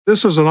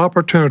This is an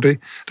opportunity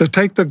to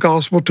take the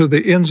gospel to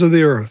the ends of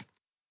the earth.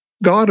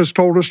 God has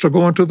told us to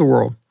go into the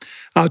world,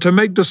 to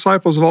make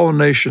disciples of all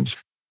nations.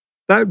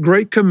 That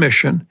great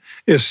commission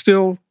is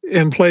still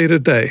in play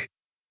today,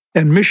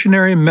 and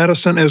missionary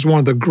medicine is one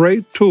of the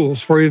great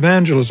tools for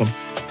evangelism.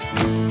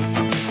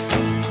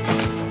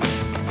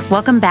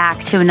 Welcome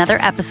back to another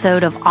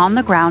episode of On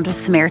the Ground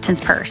with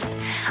Samaritan's Purse,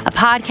 a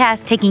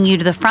podcast taking you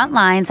to the front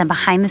lines and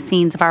behind the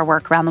scenes of our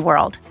work around the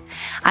world.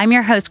 I'm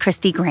your host,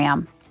 Christy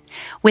Graham.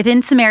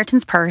 Within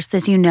Samaritan's Purse,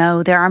 as you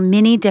know, there are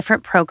many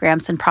different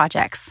programs and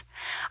projects.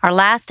 Our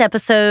last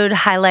episode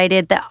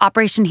highlighted the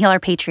Operation Heal Our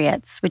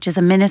Patriots, which is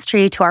a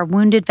ministry to our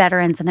wounded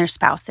veterans and their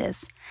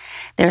spouses.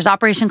 There's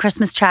Operation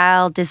Christmas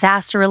Child,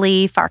 disaster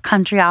relief, our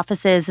country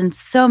offices, and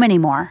so many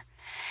more.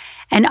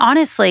 And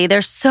honestly,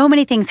 there's so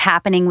many things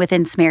happening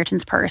within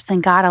Samaritan's Purse,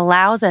 and God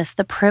allows us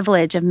the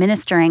privilege of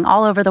ministering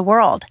all over the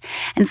world.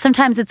 And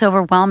sometimes it's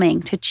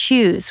overwhelming to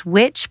choose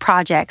which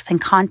projects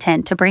and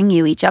content to bring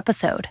you each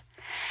episode.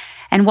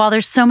 And while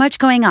there's so much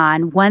going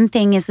on, one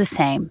thing is the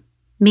same: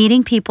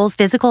 meeting people's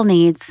physical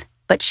needs,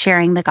 but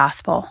sharing the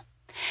gospel.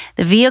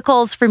 The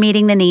vehicles for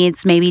meeting the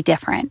needs may be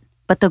different,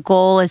 but the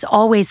goal is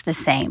always the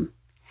same.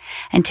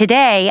 And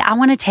today, I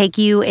want to take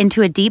you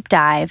into a deep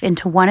dive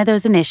into one of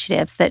those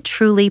initiatives that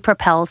truly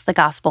propels the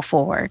gospel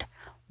forward: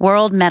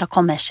 World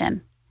Medical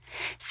Mission.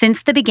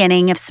 Since the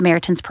beginning of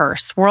Samaritan's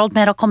Purse, World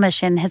Medical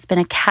Mission has been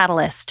a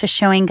catalyst to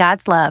showing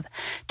God's love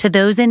to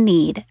those in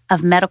need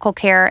of medical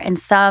care in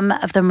some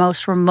of the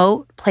most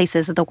remote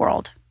places of the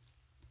world.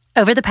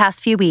 Over the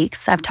past few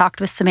weeks, I've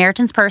talked with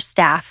Samaritan's Purse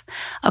staff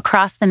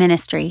across the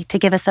ministry to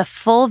give us a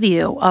full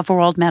view of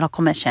World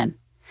Medical Mission.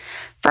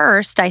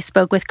 First, I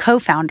spoke with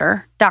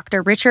co-founder,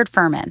 Dr. Richard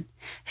Furman,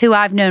 who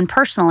I've known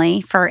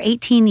personally for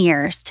 18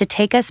 years, to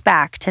take us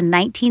back to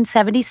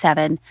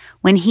 1977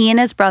 when he and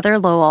his brother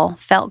Lowell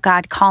felt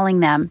God calling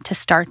them to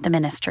start the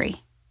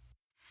ministry.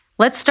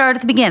 Let's start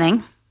at the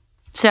beginning.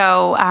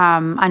 So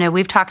I know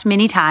we've talked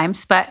many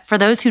times, but for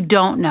those who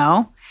don't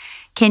know,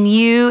 can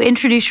you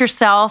introduce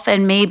yourself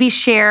and maybe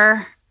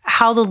share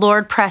how the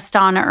Lord pressed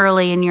on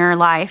early in your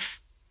life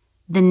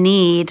the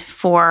need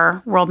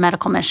for World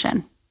Medical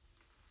Mission?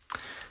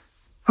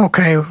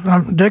 Okay,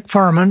 I'm Dick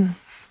Furman.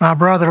 My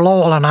brother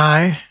Lowell and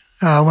I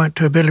went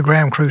to a Billy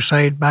Graham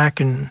crusade back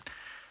in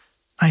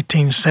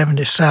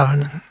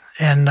 1977,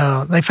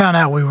 and they found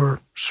out we were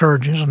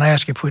surgeons and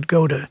asked if we'd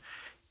go to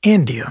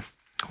India.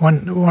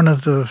 One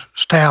of the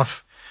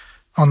staff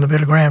on the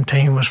Billy Graham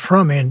team was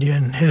from India,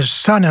 and his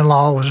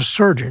son-in-law was a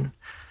surgeon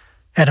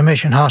at a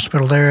mission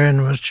hospital there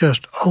and was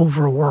just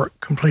overworked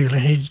completely.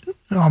 He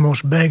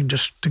almost begged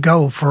us to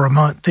go for a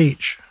month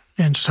each,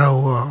 and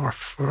so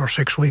or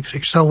 6 weeks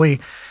each. So we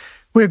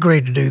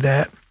agreed to do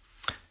that.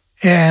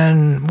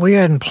 And we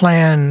hadn't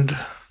planned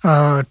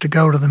to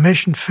go to the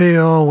mission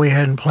field. We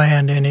hadn't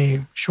planned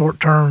any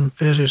short-term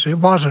visits. It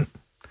wasn't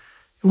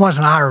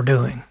our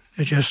doing.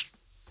 It just,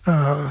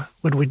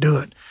 would we do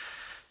it?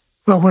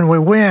 Well, when we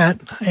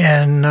went,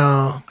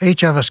 and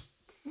each of us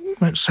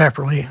went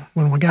separately,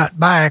 when we got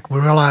back, we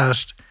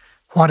realized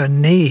what a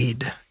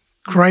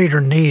greater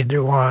need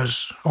there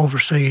was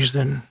overseas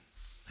than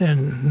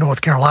in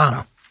North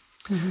Carolina.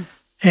 Mm-hmm.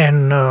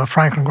 And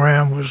Franklin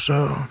Graham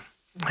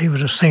he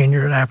was a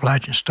senior at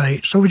Appalachian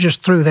State, so we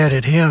just threw that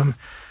at him.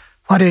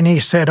 Why didn't he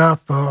set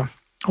up an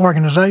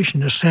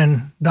organization to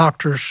send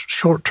doctors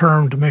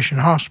short-term to mission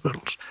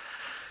hospitals?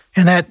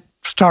 And that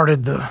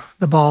started the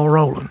ball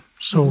rolling.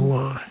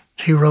 So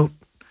he wrote,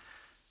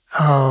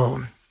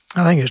 I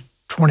think it's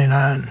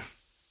 29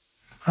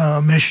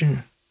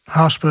 mission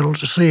hospitals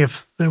to see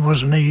if there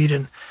was a need,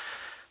 and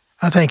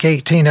I think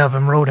 18 of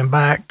them wrote him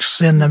back,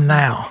 send them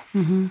now.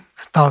 Mm-hmm.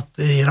 I thought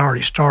he had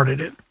already started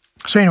it.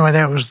 So anyway,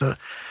 that was the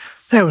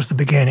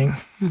beginning.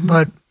 Mm-hmm.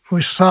 But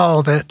we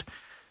saw that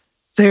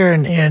there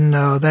in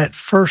that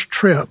first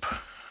trip,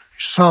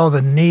 saw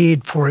the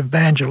need for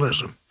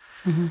evangelism.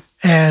 Mm-hmm.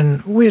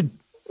 And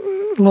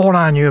Lowell and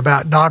I knew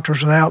about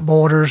Doctors Without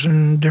Borders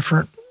and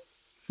different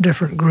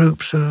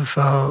groups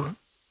of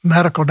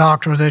medical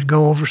doctors that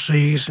go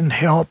overseas and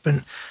help.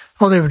 And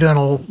they were doing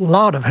a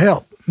lot of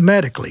help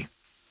medically.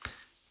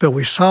 But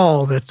we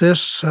saw that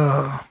there's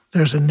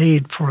a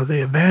need for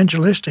the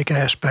evangelistic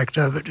aspect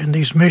of it, and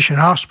these mission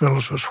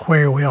hospitals was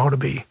where we ought to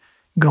be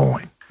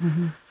going.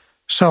 Mm-hmm.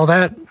 So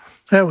that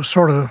was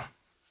sort of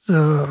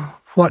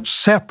what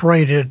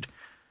separated.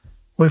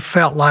 We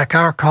felt like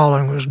our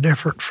calling was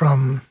different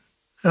from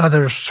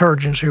other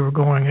surgeons who were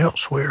going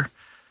elsewhere,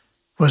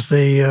 was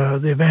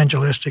the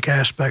evangelistic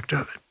aspect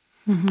of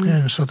it. Mm-hmm.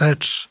 And so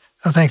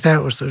I think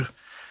that was the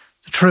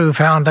true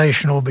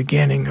foundational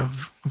beginning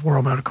of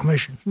World Medical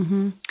Mission.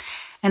 Mm-hmm.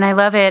 And I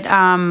love it.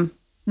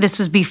 This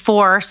was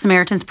before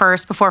Samaritan's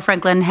Purse, before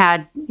Franklin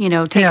had,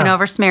 taken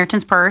over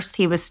Samaritan's Purse.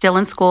 He was still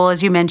in school,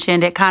 as you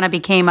mentioned. It kind of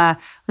became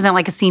wasn't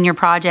like a senior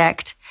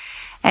project.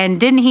 And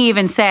didn't he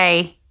even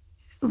say,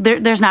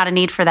 there's not a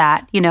need for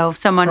that?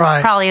 Someone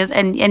right. Probably is.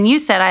 And you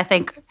said, I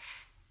think,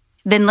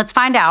 then let's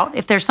find out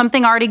if there's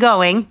something already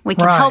going. We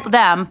can help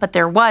them, but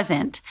there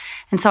wasn't.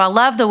 And so I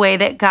love the way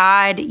that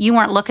God, you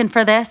weren't looking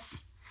for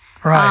this.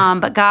 Right.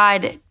 But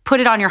God put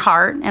it on your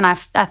heart, and I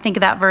think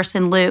of that verse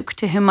in Luke,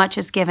 to whom much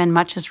is given,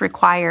 much is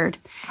required.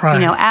 Right.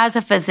 You know, as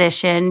a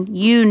physician,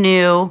 you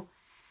knew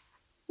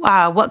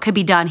what could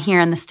be done here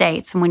in the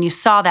States. And when you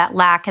saw that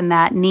lack and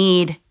that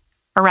need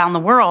around the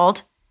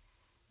world,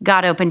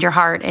 God opened your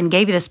heart and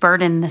gave you this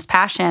burden and this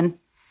passion.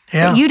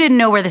 Yeah. But you didn't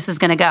know where this is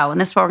going to go.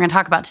 And this is what we're going to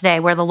talk about today,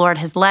 where the Lord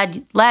has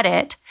led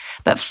it.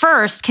 But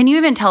first, can you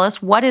even tell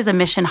us, what is a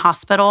mission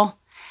hospital?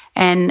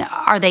 And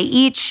are they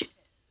each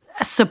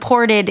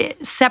supported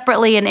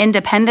separately and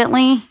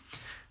independently?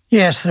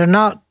 Yes, they're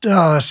not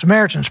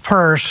Samaritan's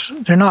Purse.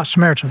 They're not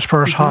Samaritan's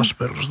Purse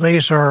hospitals.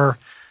 These are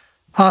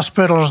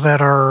hospitals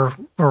that are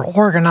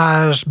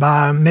organized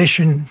by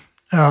mission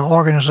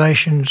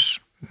organizations,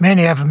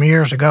 many of them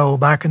years ago,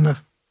 back in the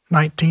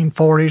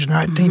 1940s,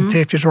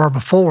 1950s, or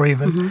before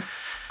even.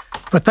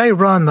 But they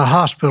run the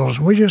hospitals.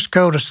 We just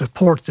go to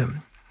support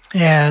them.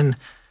 And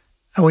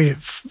we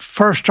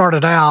first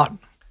started out,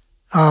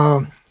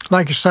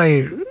 like you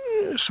say,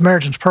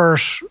 Samaritan's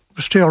Purse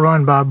was still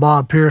run by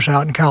Bob Pierce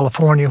out in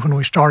California when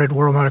we started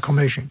World Medical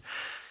Mission.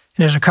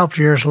 And as a couple of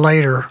years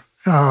later,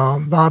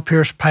 Bob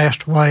Pierce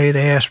passed away.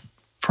 They asked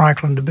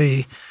Franklin to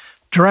be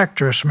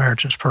director of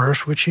Samaritan's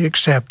Purse, which he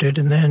accepted,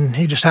 and then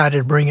he decided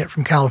to bring it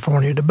from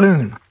California to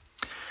Boone.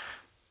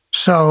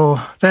 So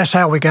that's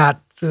how we got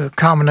the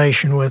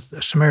combination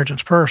with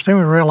Samaritan's Purse. Then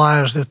we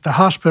realized that the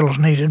hospitals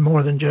needed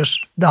more than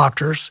just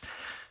doctors.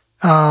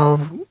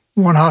 One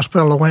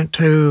hospital I went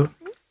to,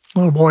 a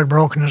little boy had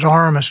broken his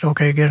arm. I said,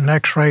 okay, get an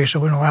x-ray so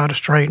we know how to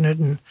straighten it.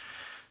 And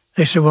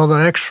they said, well, the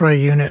x-ray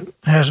unit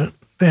hasn't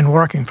been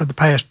working for the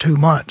past 2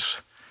 months.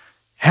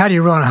 How do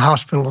you run a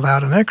hospital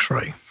without an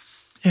x-ray?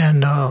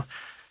 And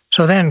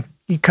so then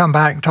you come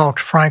back and talk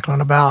to Franklin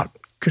about,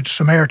 could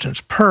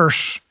Samaritan's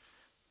Purse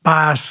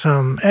buy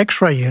some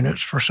x-ray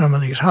units for some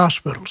of these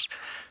hospitals?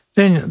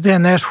 Then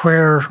that's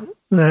where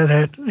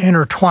that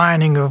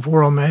intertwining of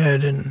World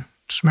Med and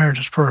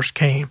Samaritan's Purse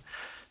came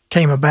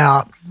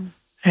about.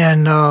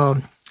 And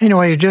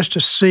anyway, just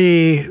to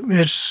see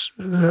it's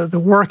the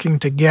working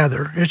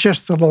together. It's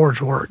just the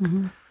Lord's work.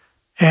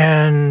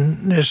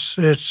 And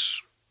it's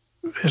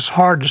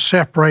hard to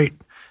separate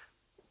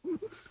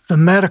the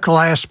medical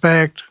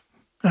aspect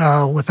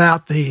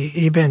without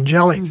the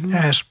evangelic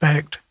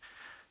aspect,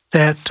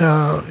 that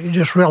you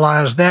just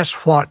realize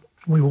that's what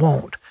we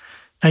want.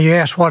 Now, you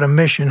asked what a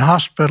mission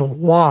hospital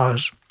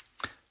was.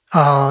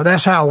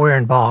 That's how we're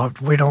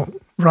involved. We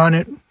don't run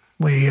it.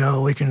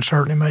 We can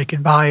certainly make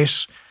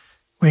advice.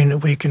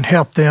 We can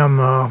help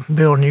them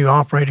build new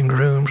operating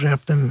rooms,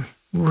 help them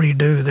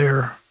redo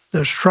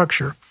their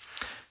structure.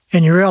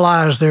 And you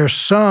realize there's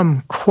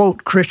some,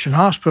 quote, Christian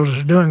hospitals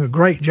that are doing a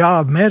great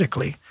job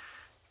medically,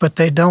 but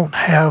they don't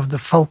have the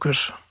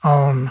focus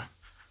on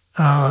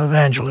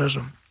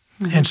evangelism.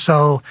 And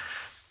so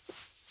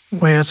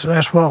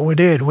that's what we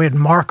did. We'd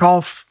mark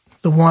off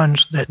the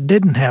ones that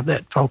didn't have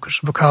that focus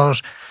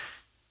because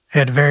they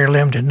had a very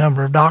limited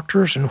number of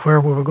doctors and where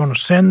we were going to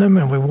send them,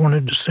 and we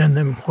wanted to send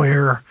them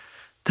where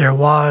there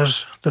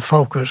was the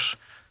focus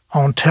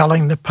on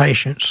telling the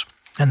patients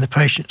and the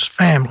patient's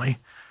family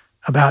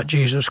about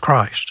Jesus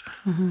Christ.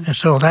 And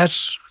so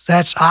that's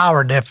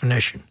our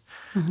definition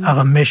of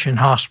a mission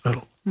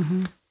hospital.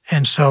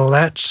 And so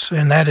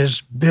that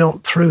is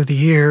built through the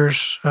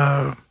years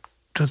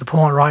to the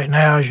point right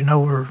now, as you know,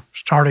 we're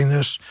starting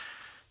this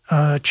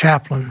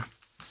chaplain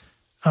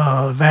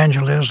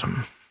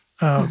evangelism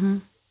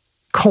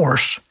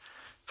course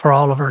for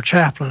all of our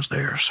chaplains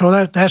there.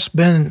 So that's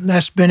been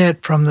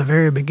it from the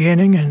very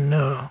beginning, and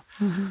the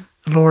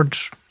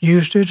Lord's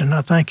used it, and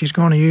I think He's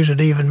going to use it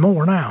even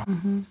more now.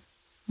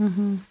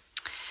 And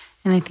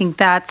I think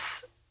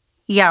that's,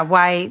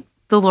 why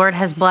the Lord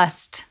has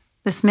blessed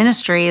this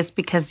ministry, is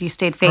because you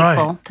stayed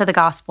faithful to the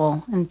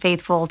gospel and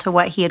faithful to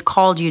what He had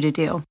called you to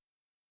do.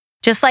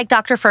 Just like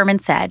Dr. Furman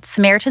said,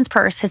 Samaritan's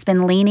Purse has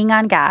been leaning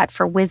on God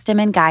for wisdom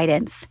and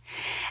guidance.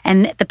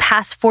 And the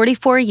past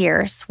 44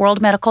 years,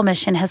 World Medical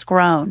Mission has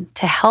grown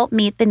to help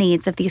meet the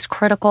needs of these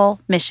critical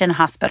mission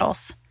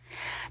hospitals.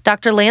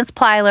 Dr. Lance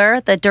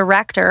Plyler, the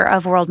director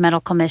of World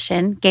Medical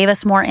Mission, gave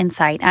us more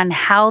insight on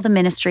how the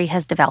ministry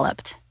has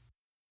developed.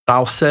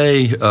 I'll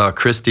say,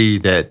 Christy,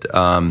 that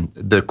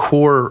the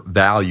core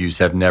values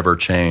have never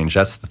changed.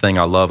 That's the thing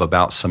I love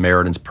about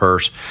Samaritan's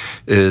Purse,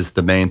 is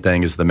the main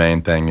thing is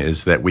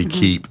that we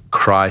keep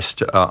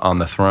Christ on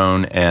the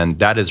throne, and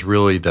that is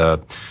really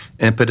the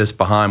impetus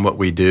behind what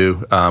we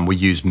do. We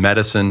use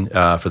medicine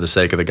for the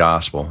sake of the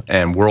gospel,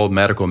 and World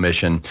Medical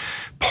Mission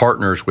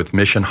partners with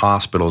mission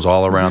hospitals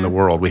all around the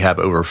world. We have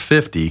over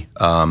 50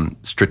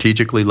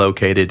 strategically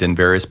located in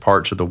various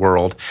parts of the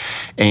world.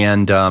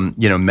 And,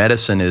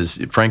 medicine is,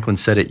 Franklin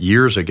said it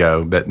years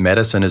ago, but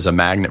medicine is a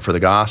magnet for the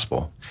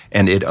gospel,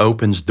 and it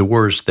opens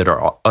doors that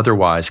are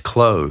otherwise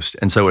closed.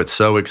 And so it's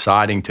so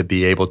exciting to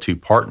be able to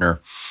partner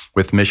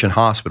with mission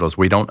hospitals.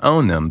 We don't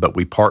own them, but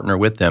we partner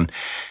with them.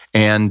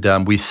 And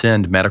we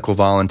send medical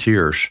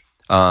volunteers,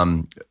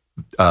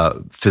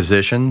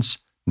 physicians,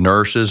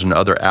 nurses and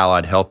other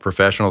allied health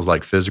professionals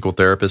like physical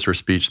therapists or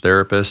speech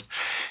therapists.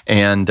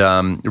 And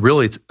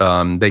really,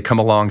 they come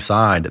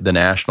alongside the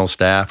national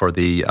staff or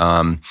the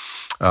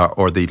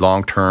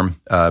long-term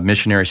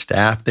missionary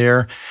staff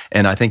there.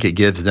 And I think it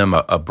gives them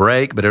a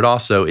break, but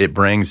it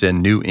brings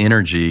in new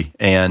energy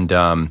and,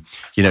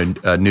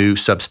 new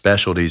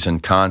subspecialties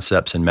and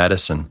concepts in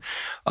medicine.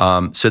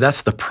 So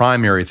that's the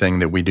primary thing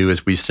that we do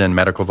is we send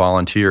medical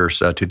volunteers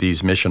to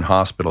these mission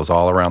hospitals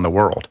all around the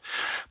world.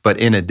 But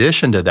in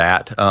addition to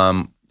that,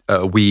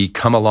 we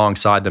come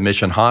alongside the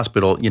mission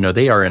hospital.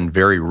 They are in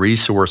very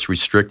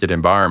resource-restricted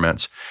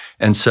environments.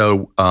 And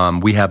so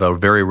we have a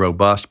very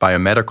robust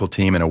biomedical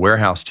team and a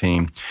warehouse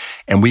team,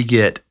 and we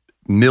get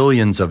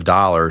millions of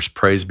dollars,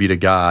 praise be to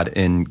God,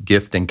 in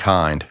gift in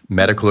kind.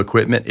 Medical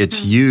equipment,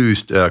 it's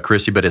used,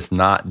 Christy, but it's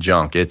not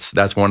junk.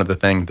 That's one of the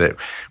things that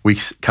we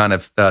kind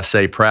of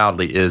say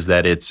proudly is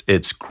that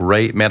it's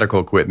great medical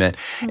equipment,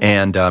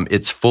 and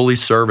it's fully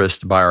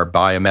serviced by our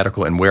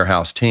biomedical and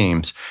warehouse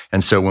teams.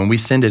 And so when we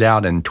send it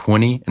out in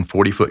 20 and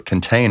 40-foot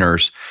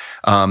containers,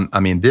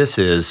 this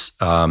is,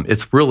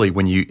 it's really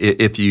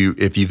if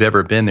you've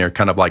ever been there,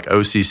 kind of like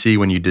OCC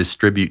when you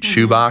distribute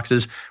shoe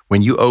boxes,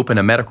 when you open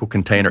a medical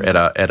container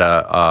at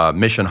a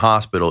mission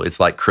hospital, it's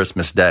like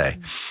Christmas Day.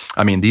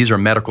 These are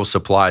medical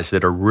supplies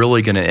that are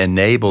really going to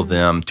enable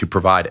them to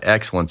provide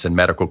excellence in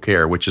medical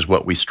care, which is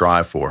what we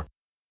strive for.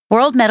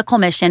 World Medical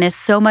Mission is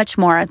so much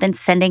more than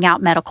sending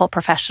out medical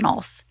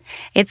professionals.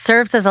 It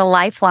serves as a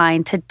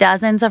lifeline to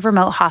dozens of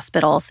remote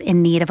hospitals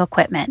in need of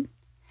equipment.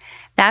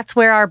 That's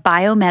where our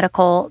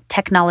biomedical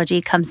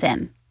technology comes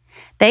in.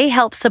 They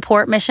help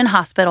support mission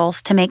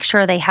hospitals to make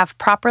sure they have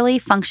properly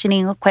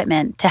functioning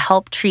equipment to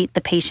help treat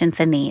the patients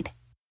in need.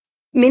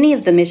 Many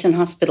of the mission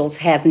hospitals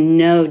have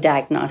no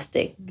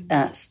diagnostic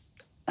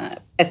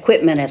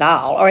equipment at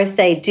all, or if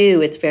they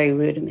do, it's very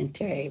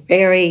rudimentary,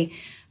 very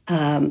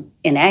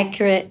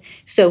inaccurate.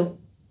 So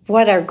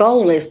what our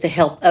goal is to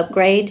help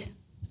upgrade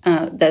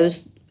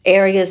those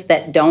areas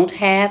that don't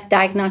have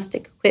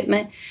diagnostic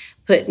equipment,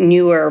 put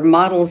newer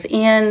models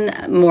in,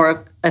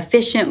 more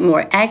efficient,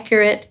 more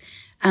accurate.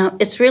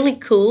 It's really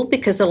cool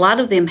because a lot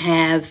of them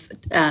have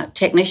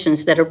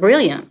technicians that are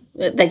brilliant.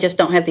 They just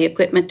don't have the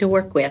equipment to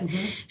work with.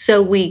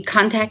 So we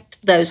contact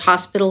those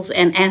hospitals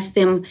and ask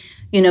them,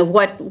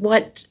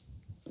 what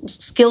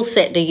skill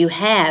set do you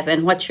have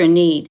and what's your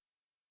need?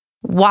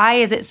 Why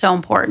is it so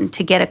important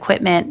to get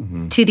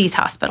equipment to these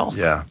hospitals?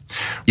 Yeah.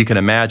 You can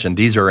imagine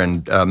these are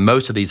in,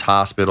 most of these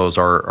hospitals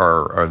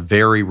are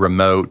very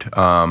remote,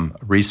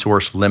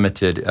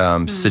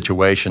 resource-limited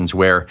situations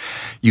where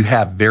you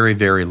have very,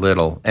 very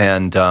little.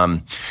 And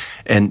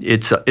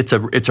it's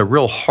a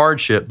real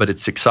hardship, but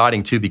it's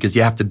exciting too because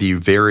you have to be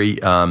very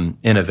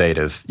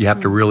innovative. You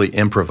have to really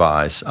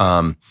improvise.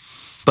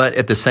 But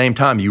at the same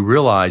time, you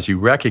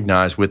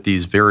recognize with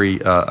these very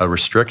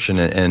restriction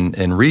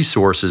and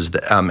resources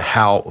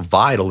how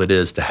vital it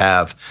is to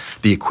have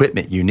the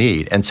equipment you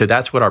need. And so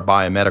that's what our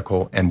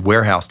biomedical and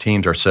warehouse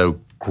teams are so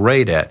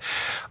great at.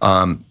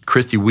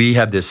 Christy, we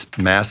have this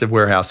massive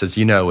warehouse. As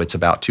you know, it's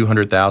about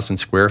 200,000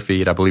 square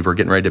feet. I believe we're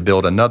getting ready to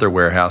build another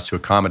warehouse to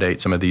accommodate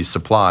some of these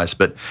supplies.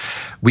 But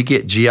we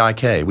get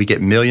GIK. We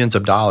get millions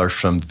of dollars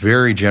from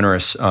very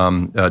generous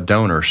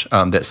donors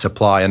that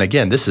supply. And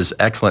again, this is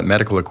excellent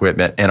medical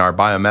equipment. And our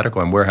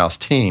biomedical and warehouse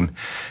team,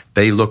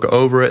 they look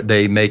over it.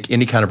 They make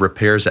any kind of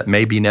repairs that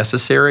may be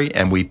necessary,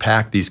 and we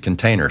pack these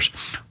containers.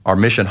 Our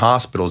mission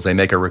hospitals, they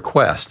make a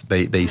request.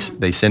 They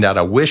send out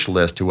a wish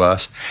list to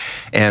us,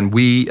 and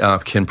we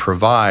can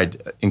provide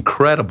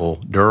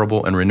incredible,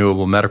 durable, and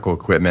renewable medical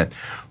equipment.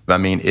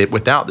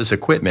 Without this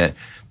equipment,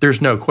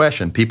 there's no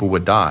question people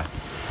would die.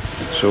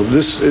 So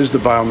this is the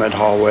Biomed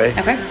hallway.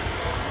 Okay.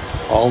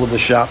 All of the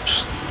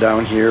shops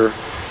down here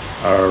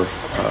are,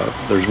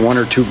 there's one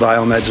or two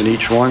biomeds in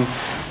each one.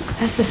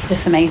 This is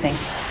just amazing.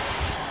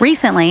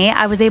 Recently,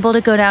 I was able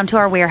to go down to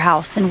our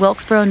warehouse in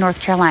Wilkesboro, North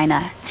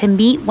Carolina, to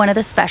meet one of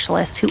the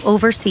specialists who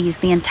oversees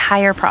the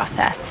entire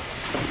process.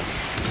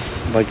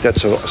 Like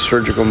that's a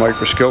surgical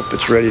microscope.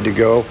 It's ready to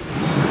go.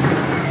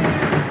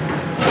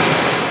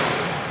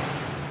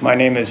 My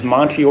name is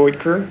Monty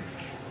Oetker,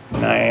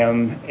 and I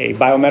am a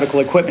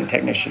biomedical equipment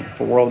technician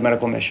for World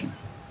Medical Mission.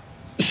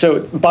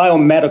 So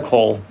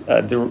biomedical,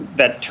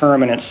 that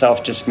term in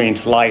itself just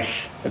means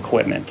life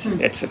equipment.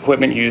 It's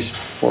equipment used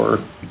for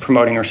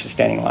promoting or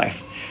sustaining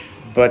life.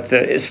 But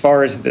as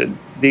far as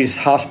these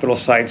hospital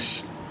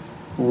sites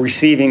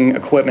receiving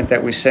equipment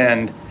that we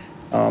send,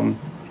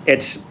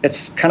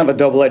 it's kind of a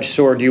double-edged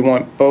sword. You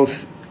want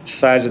both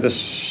sides of the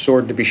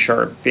sword to be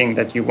sharp, being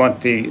that you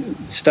want the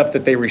stuff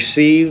that they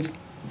receive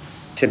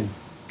to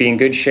be in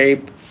good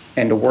shape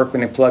and to work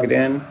when they plug it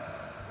in,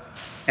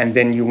 and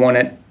then you want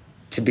it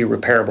to be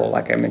repairable,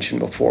 like I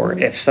mentioned before.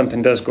 If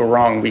something does go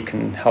wrong, we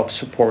can help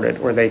support it,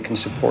 or they can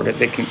support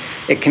it.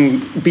 It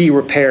can be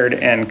repaired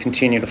and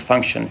continue to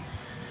function.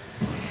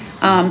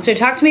 So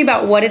talk to me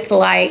about what it's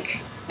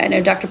like. I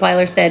know Dr.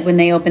 Bleiler said when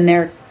they open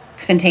their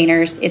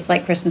containers, it's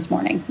like Christmas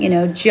morning,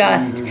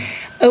 just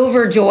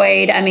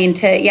overjoyed. I mean,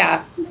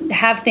 to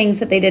have things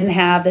that they didn't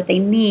have that they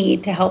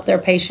need to help their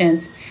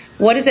patients.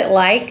 What is it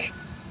like?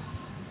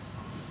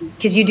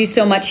 Because you do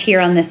so much here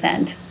on this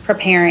end,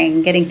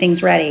 preparing, getting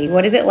things ready.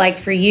 What is it like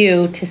for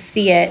you to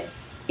see it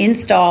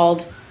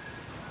installed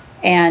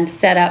and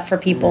set up for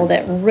people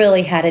that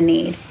really had a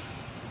need?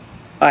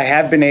 I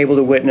have been able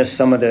to witness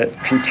some of the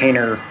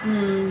container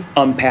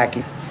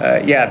unpacking.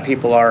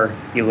 People are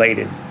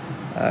elated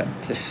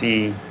to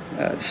see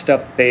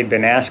stuff that they'd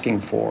been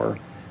asking for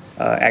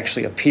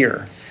actually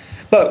appear.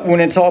 But when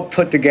it's all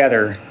put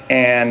together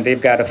and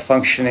they've got a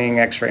functioning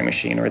x-ray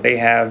machine, or they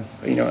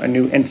have a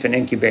new infant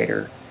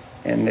incubator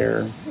in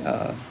their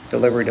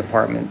delivery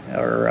department,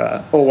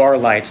 or OR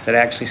lights that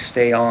actually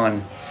stay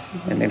on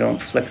and they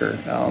don't flicker,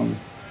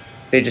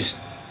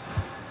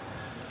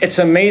 it's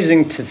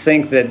amazing to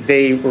think that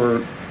they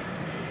were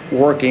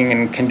working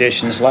in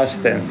conditions less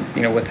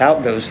than,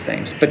 without those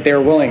things, but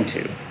they're willing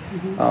to.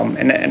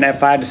 And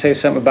if I had to say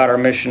something about our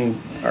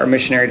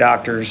missionary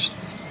doctors,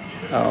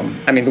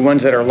 the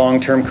ones that are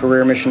long-term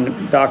career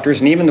mission doctors,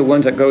 and even the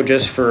ones that go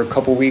just for a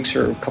couple weeks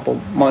or a couple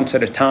months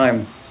at a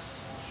time,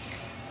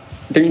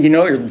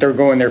 they're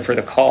going there for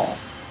the call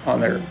on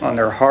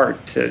their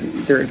heart.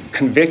 Their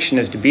conviction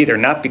is to be there,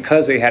 not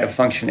because they had a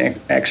functioning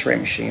X-ray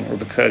machine or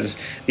because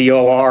the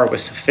OR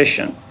was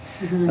sufficient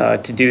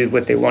to do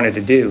what they wanted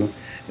to do.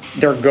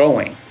 They're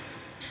going.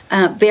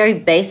 Very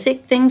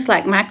basic things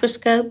like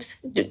microscopes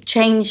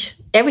change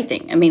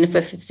everything. I mean, if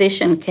a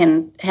physician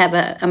can have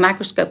a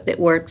microscope that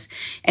works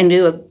and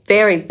do a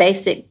very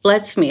basic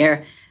blood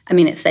smear,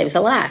 it saves a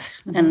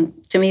life. And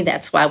to me,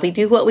 that's why we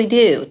do what we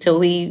do. Till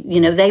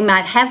they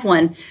might have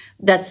one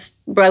that's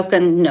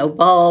broken, no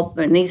bulb,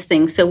 and these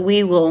things. So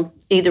we will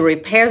either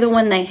repair the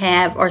one they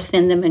have or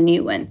send them a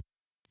new one.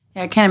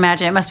 I can't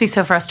imagine. It must be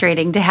so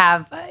frustrating to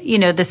have,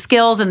 the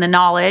skills and the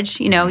knowledge.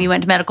 You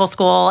went to medical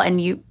school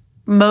and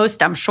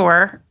I'm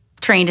sure,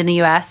 trained in the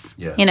U.S.,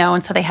 yes.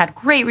 And so they had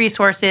great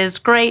resources,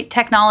 great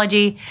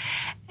technology,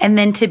 and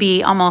then to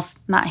be almost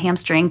not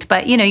hamstringed,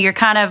 but, your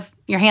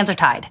hands are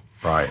tied.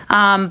 Right.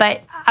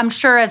 But I'm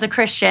sure as a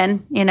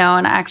Christian, and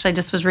I actually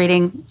just was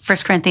reading 1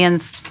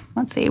 Corinthians,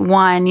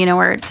 1,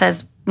 where it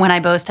says, when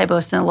I boast in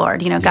the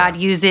Lord. God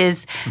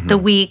uses the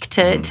weak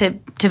to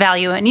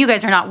value it. And you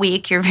guys are not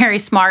weak. You're very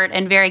smart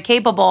and very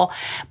capable.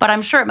 But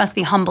I'm sure it must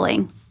be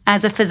humbling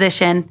as a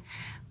physician,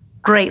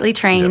 greatly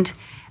trained,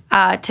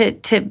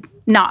 to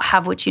not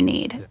have what you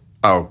need.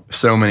 Oh,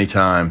 so many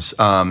times.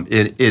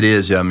 It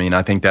is.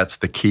 I think that's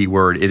the key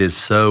word. It is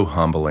so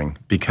humbling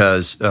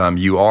because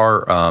you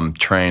are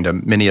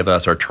trained. Many of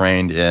us are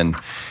trained in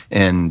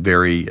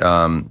very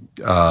high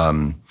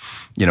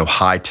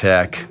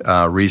tech,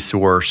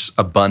 resource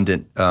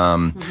abundant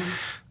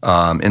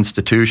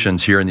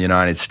institutions here in the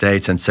United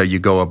States, and so you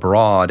go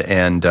abroad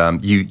and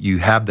you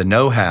have the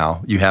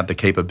know-how, you have the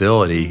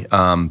capability,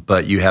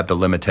 but you have the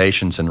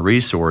limitations and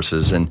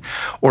resources,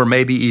 or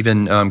maybe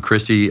even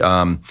Christy.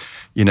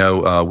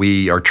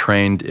 We are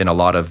trained in a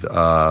lot of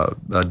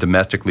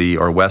domestically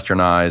or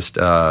westernized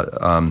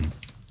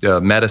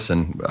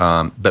medicine,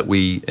 but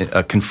we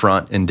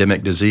confront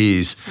endemic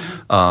disease,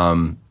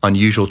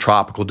 unusual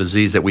tropical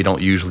disease that we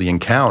don't usually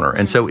encounter.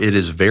 And so it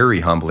is very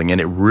humbling, and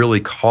it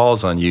really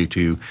calls on you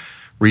to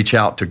reach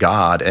out to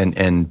God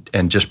and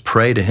just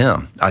pray to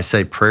Him. I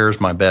say prayer is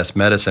my best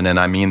medicine, and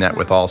I mean that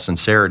with all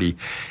sincerity.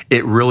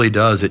 It really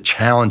does. It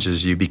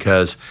challenges you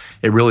because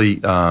it really...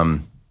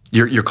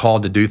 You're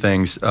called to do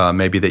things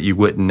maybe that you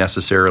wouldn't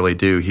necessarily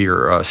do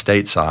here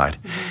stateside.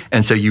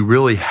 And so you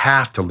really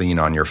have to lean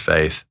on your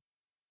faith.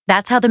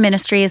 That's how the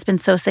ministry has been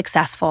so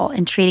successful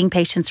in treating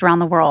patients around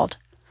the world,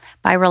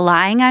 by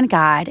relying on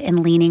God and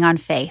leaning on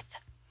faith.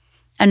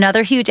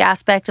 Another huge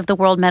aspect of the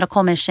World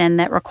Medical Mission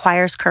that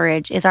requires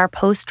courage is our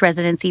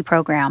post-residency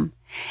program.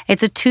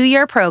 It's a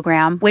 2-year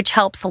program which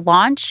helps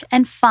launch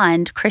and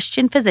fund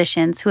Christian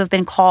physicians who have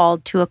been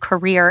called to a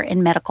career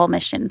in medical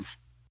missions.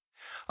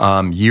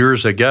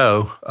 Years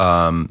ago,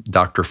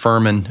 Dr.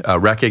 Furman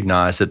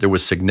recognized that there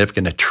was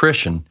significant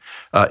attrition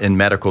in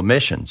medical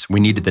missions. We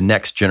needed the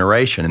next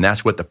generation, and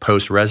that's what the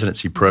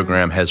post-residency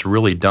program has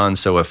really done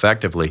so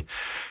effectively.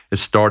 It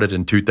started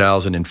in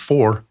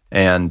 2004,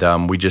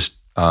 and we just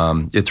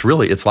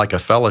it's like a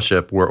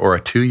fellowship or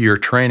a 2-year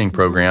training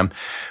program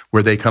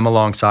where they come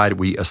alongside.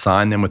 We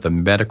assign them with a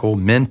medical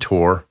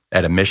mentor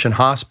at a mission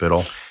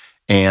hospital,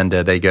 and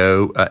they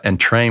go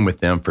and train with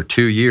them for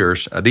 2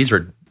 years. These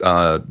are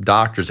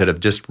doctors that have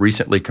just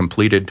recently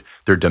completed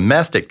their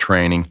domestic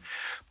training,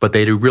 but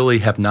they really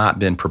have not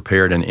been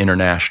prepared in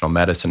international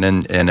medicine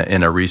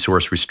in a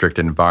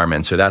resource-restricted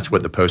environment. So that's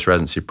what the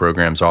post-residency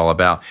program is all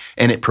about.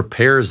 And it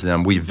prepares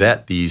them. We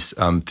vet these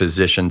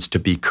physicians to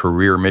be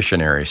career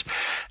missionaries.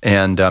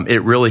 And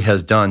it really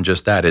has done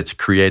just that. It's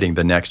creating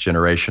the next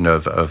generation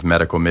of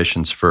medical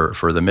missions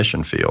for the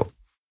mission field.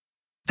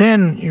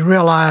 Then you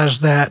realize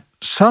that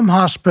some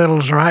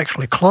hospitals are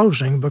actually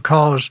closing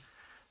because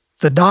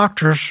the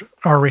doctors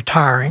are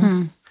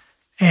retiring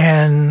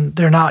and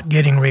they're not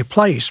getting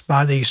replaced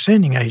by these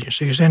sending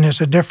agencies. And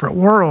it's a different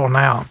world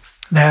now.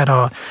 that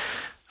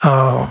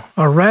a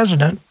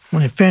resident,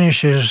 when he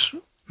finishes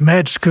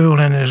med school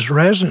and his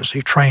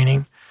residency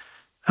training,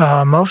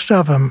 most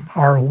of them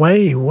are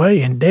way,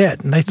 way in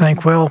debt. And they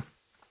think, well,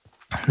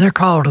 they're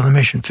called to the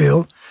mission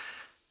field.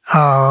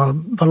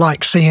 But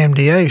like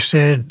CMDA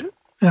said,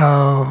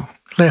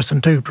 less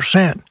than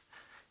 2%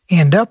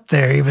 end up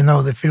there, even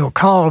though they feel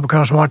called,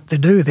 because what they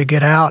do, they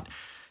get out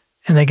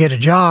and they get a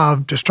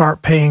job to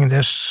start paying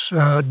this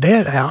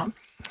debt out.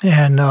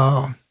 And,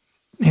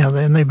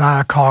 then they buy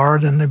a car,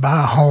 then they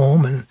buy a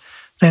home, and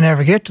they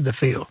never get to the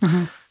field.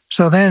 Mm-hmm.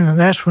 So then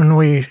that's when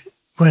we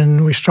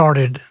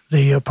started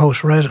the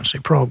post-residency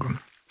program,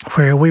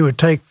 where we would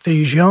take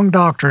these young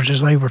doctors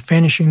as they were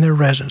finishing their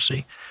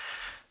residency,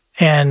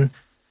 and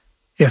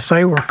if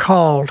they were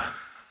called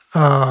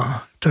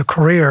to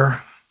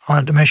career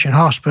on the mission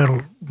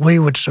hospital, we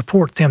would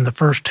support them the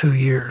first 2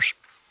 years.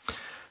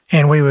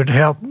 And we would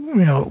help,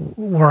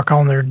 work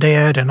on their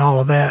debt and all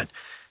of that.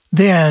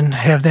 Then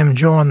have them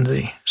join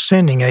the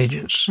sending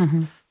agencies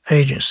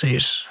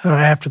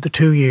after the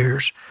 2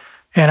 years.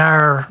 And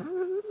our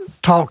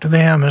talk to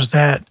them is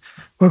that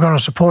we're going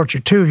to support you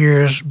 2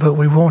 years, but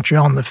we want you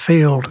on the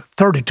field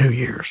 32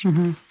 years.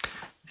 Mm-hmm.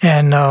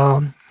 And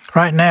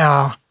right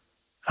now,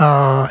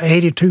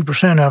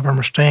 82% of them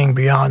are staying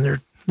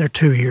beyond their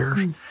 2 years.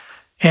 Mm-hmm.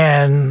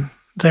 And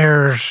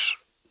there's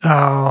 2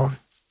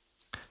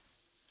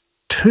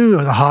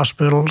 of the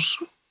hospitals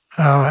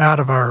out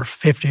of our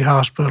 50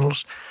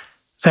 hospitals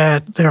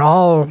that they're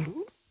all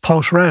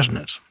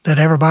post-residents, that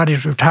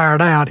everybody's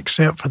retired out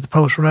except for the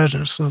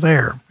post-residents that are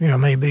there.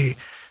 Maybe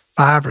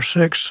 5 or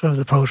 6 of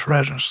the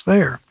post-residents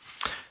there.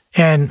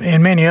 And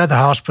many other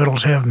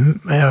hospitals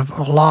have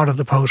a lot of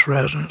the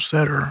post-residents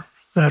that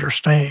are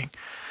staying.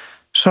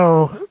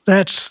 So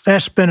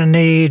that's been a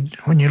need.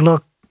 When you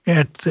look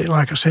at,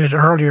 like I said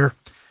earlier,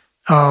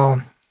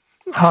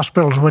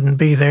 hospitals wouldn't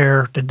be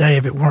there today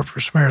if it weren't for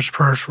Samaritan's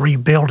Purse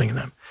rebuilding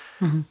them.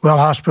 Mm-hmm. Well,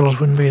 hospitals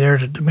wouldn't be there,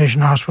 the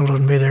mission hospitals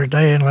wouldn't be there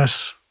today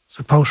unless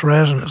the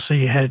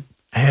post-residency had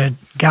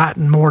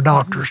gotten more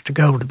doctors to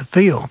go to the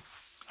field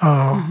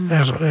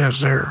as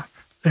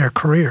their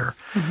career.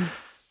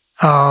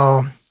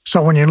 Mm-hmm.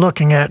 So when you're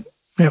looking at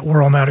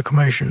World Medical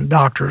Mission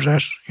doctors,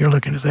 you're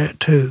looking at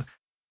that too.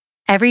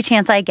 Every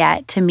chance I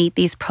get to meet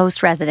these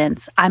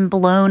post-residents, I'm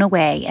blown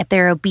away at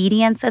their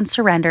obedience and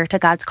surrender to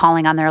God's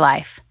calling on their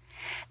life.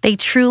 They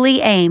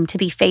truly aim to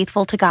be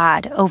faithful to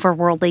God over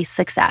worldly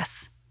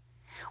success.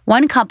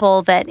 One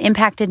couple that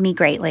impacted me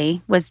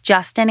greatly was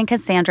Justin and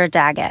Cassandra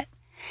Daggett.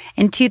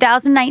 In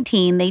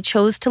 2019, they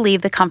chose to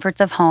leave the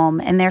comforts of home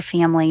and their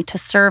family to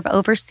serve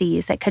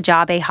overseas at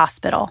Kajabe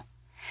Hospital.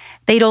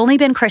 They'd only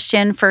been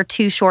Christian for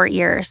 2 short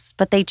years,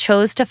 but they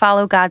chose to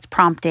follow God's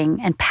prompting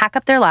and pack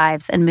up their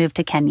lives and move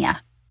to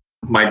Kenya.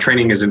 My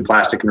training is in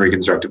plastic and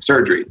reconstructive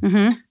surgery.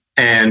 Mm-hmm.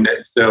 And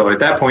so at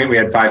that point, we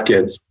had 5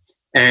 kids.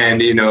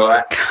 And,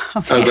 I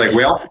was like,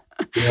 well,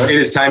 it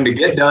is time to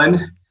get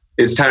done.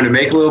 It's time to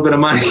make a little bit of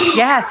money.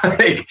 Yes.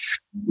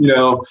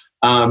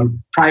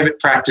 Private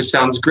practice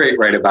sounds great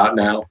right about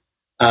now.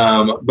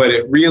 But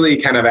it really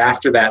kind of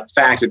after that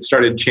fact, it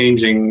started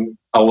changing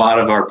a lot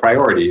of our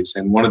priorities.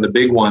 And one of the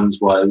big ones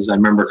was, I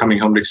remember coming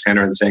home to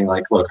Cassandra and saying,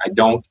 like, look, I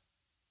don't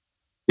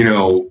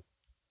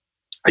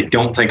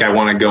think I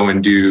want to go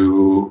and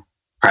do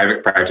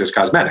private practice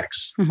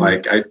cosmetics. Mm-hmm.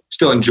 Like, I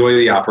still enjoy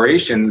the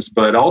operations,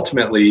 but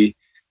ultimately,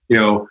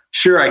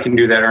 sure, I can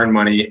do that, earn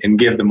money and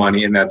give the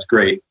money, and that's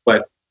great.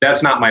 But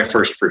that's not my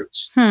first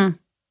fruits.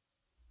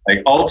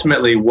 Like,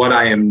 ultimately, what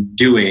I am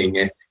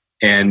doing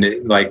and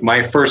like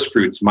my first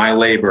fruits, my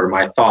labor,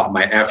 my thought,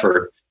 my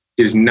effort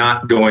is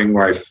not going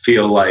where I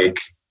feel like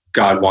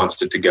God wants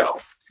it to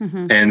go.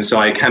 Mm-hmm. And so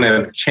I kind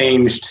of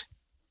changed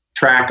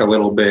track a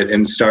little bit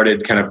and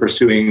started kind of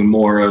pursuing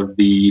more of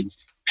the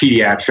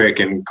pediatric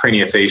and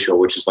craniofacial,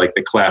 which is like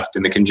the cleft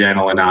and the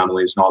congenital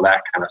anomalies and all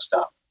that kind of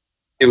stuff.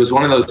 It was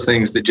one of those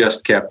things that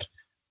just kept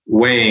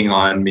weighing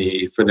on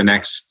me for the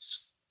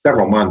next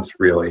several months,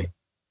 really.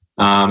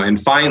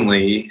 And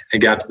finally, I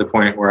got to the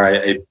point where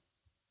I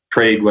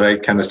prayed what I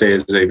kind of say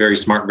is a very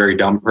smart, very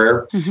dumb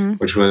prayer, mm-hmm.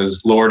 which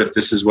was, Lord, if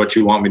this is what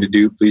you want me to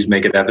do, please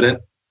make it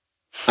evident.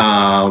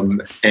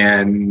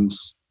 And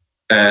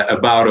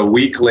about a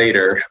week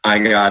later, I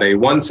got a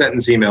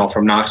 1-sentence email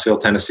from Knoxville,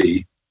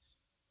 Tennessee,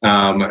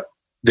 that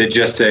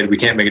just said, we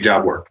can't make a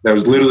job work. That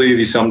was literally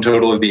the sum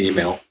total of the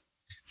email.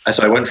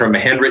 So I went from a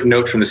handwritten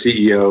note from the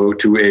CEO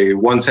to a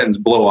 1-sentence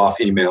blow-off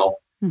email.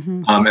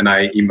 Mm-hmm. And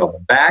I emailed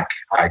them back.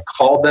 I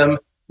called them,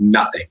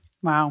 nothing.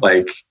 Wow.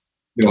 Like,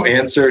 no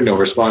answer, no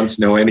response,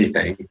 no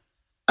anything.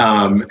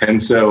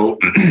 And so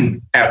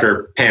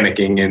after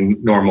panicking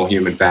in normal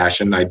human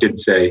fashion, I did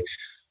say,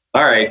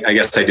 all right, I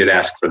guess I did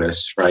ask for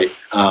this, right?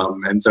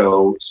 And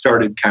so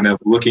started kind of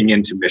looking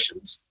into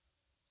missions.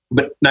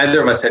 But neither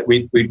of us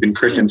we'd been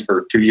Christians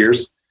for 2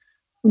 years.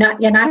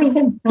 Not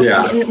even.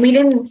 Yeah. We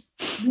didn't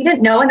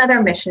know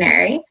another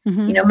missionary.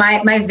 Mm-hmm.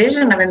 My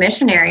vision of a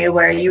missionary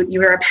where you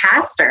were a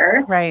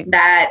pastor, right,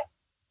 that,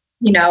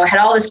 had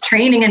all this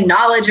training and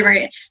knowledge,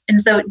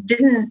 and so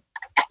didn't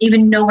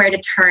even know where to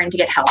turn to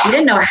get help. We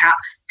didn't know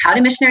how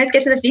do missionaries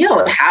get to the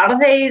field? How do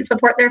they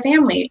support their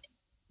family?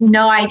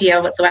 No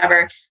idea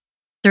whatsoever.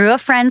 Through a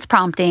friend's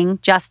prompting,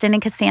 Justin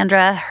and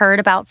Cassandra heard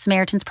about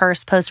Samaritan's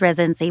Purse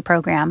post-residency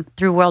program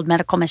through World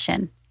Medical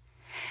Mission.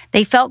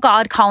 They felt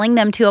God calling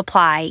them to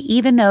apply,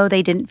 even though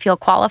they didn't feel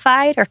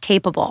qualified or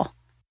capable.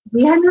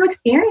 We had no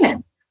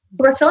experience.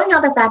 So we're filling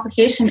out this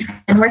application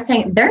and we're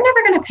saying, they're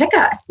never going to pick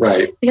us.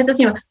 Right. Because it's,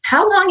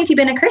 how long have you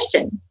been a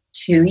Christian?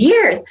 2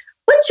 years.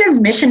 What's your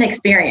mission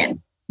experience?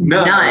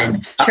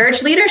 None.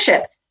 Church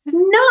leadership?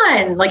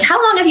 None. Like,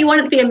 how long have you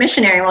wanted to be a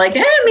missionary? And we're like,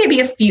 maybe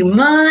a few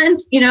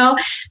months, And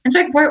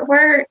so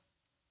we're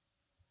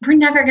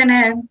never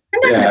gonna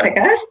pick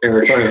us. And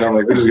we're trying to sound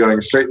like this is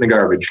going straight in the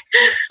garbage.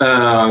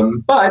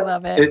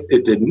 But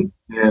it didn't.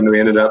 And we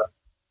ended up,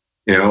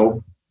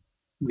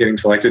 getting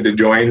selected to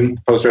join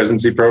the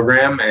post-residency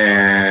program.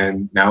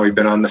 And now we've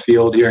been on the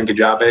field here in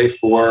Kajabe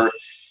for,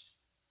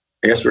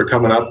 I guess we're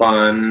coming up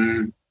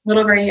on a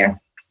little over a year.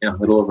 Yeah, a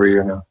little over a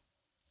year now.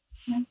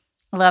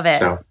 Love it.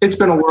 So it's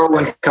been a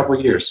whirlwind couple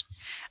of years.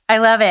 I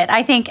love it.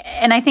 I think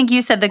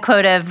you said the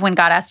quote of when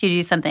God asks you to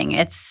do something,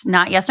 it's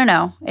not yes or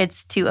no.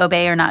 It's to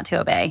obey or not to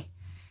obey.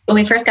 When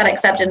we first got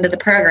accepted into the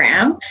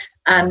program,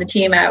 the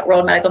team at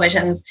World Medical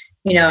Missions,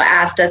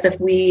 asked us if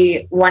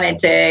we wanted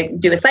to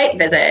do a site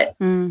visit.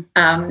 And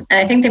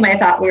I think they might have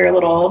thought we were a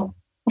little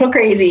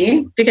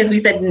crazy because we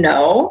said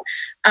no,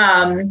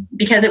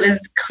 because it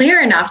was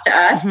clear enough to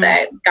us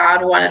that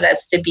God wanted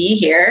us to be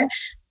here,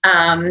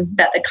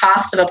 that the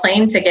cost of a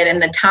plane ticket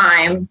and the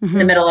time in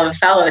the middle of a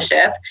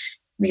fellowship,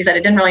 we said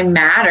it didn't really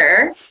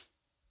matter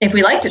if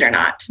we liked it or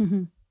not.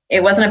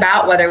 It wasn't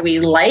about whether we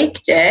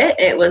liked it.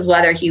 It was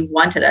whether he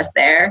wanted us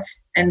there.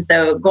 And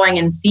so going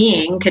and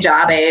seeing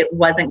Kajabe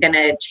wasn't going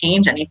to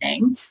change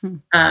anything.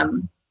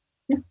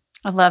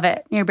 I love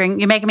it. You're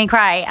making me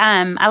cry.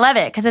 I love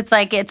it because it's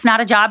like, it's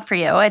not a job for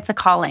you. It's a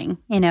calling,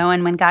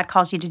 and when God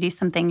calls you to do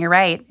something, you're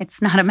right.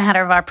 It's not a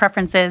matter of our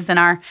preferences and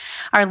our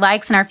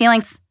likes and our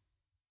feelings.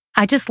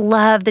 I just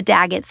love the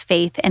Daggett's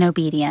faith and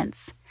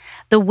obedience.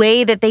 The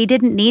way that they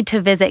didn't need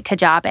to visit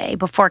Kajabe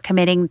before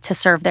committing to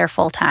serve there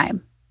full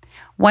time.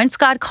 Once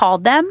God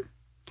called them,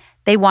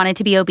 they wanted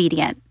to be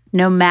obedient,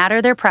 no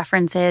matter their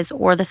preferences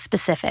or the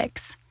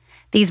specifics.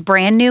 These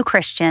brand new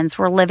Christians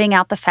were living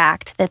out the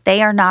fact that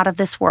they are not of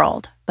this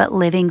world, but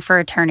living for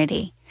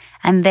eternity.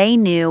 And they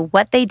knew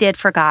what they did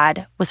for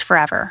God was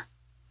forever.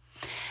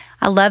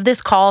 I love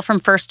this call from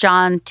 1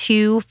 John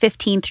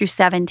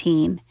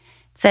 2:15-17. It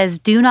says,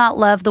 "Do not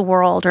love the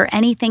world or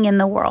anything in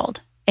the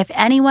world. If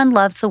anyone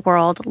loves the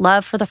world,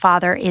 love for the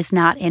Father is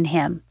not in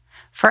him.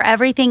 For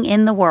everything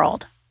in the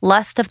world,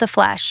 lust of the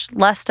flesh,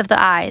 lust of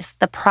the eyes,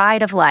 the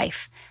pride of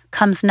life,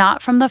 comes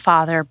not from the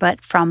Father,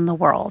 but from the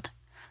world.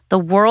 The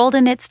world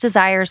and its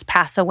desires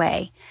pass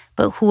away,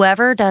 but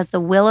whoever does the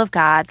will of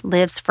God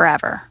lives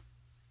forever."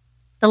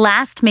 The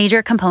last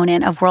major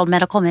component of World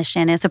Medical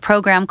Mission is a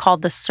program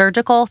called the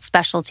Surgical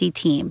Specialty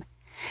Team.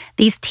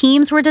 These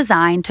teams were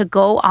designed to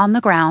go on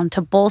the ground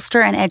to bolster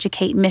and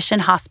educate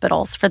mission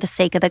hospitals for the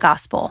sake of the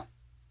gospel.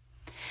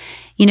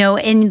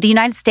 In the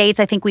United States,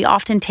 I think we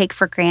often take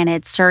for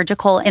granted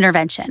surgical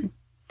intervention.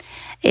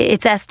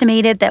 It's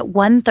estimated that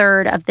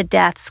 1/3 of the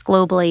deaths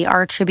globally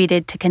are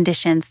attributed to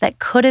conditions that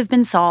could have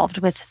been solved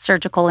with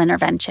surgical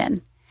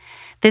intervention.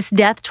 This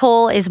death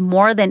toll is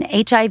more than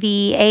HIV,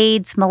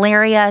 AIDS,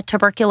 malaria,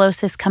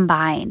 tuberculosis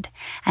combined.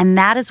 And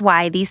that is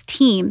why these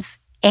teams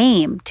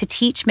aim to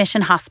teach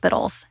mission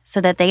hospitals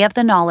so that they have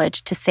the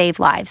knowledge to save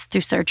lives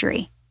through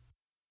surgery.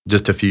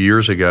 Just a few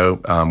years ago,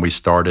 we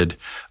started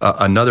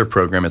another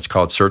program. It's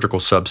called Surgical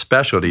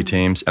Subspecialty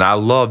Teams. And I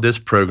love this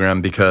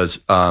program because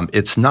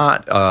it's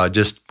not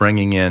just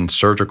bringing in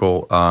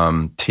surgical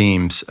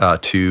teams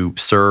to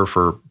serve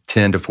for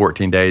 10 to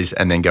 14 days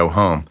and then go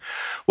home.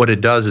 What it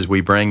does is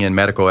we bring in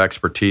medical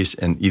expertise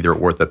in either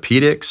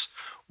orthopedics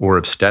or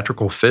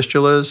obstetrical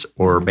fistulas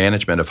or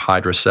management of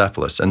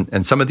hydrocephalus.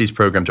 And some of these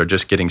programs are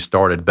just getting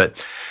started.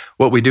 But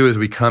what we do is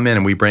we come in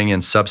and we bring in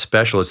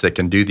subspecialists that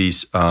can do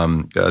these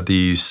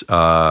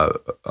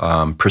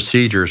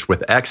procedures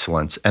with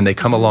excellence, and they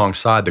come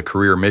alongside the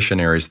career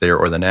missionaries there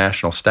or the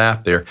national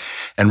staff there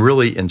and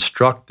really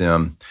instruct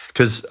them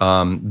because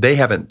they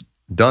haven't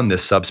done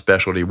this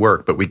subspecialty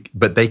work,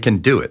 but they can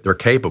do it. They're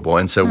capable.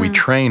 And so we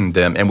train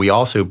them, and we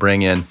also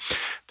bring in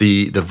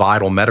the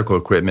vital medical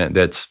equipment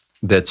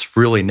that's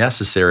really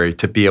necessary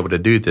to be able to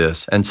do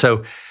this. And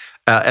so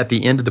at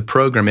the end of the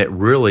program,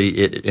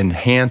 it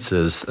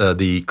enhances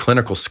the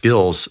clinical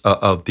skills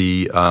of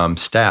the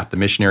staff, the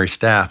missionary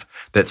staff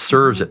that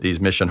serves at these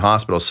mission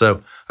hospitals.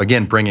 So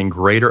again, bringing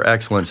greater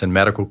excellence in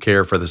medical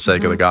care for the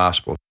sake of the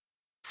gospel.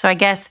 So I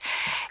guess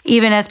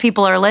even as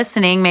people are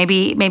listening,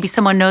 maybe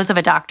someone knows of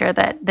a doctor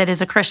that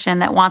is a Christian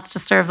that wants to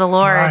serve the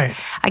Lord. Right.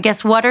 I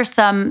guess what are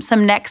some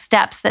next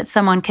steps that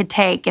someone could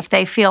take if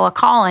they feel a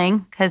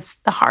calling? Because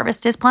the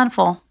harvest is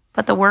plentiful,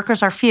 but the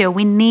workers are few.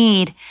 We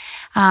need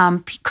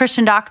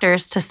Christian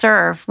doctors to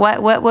serve.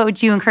 What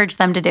would you encourage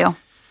them to do?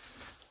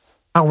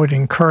 I would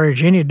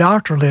encourage any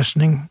doctor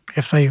listening,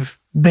 if they've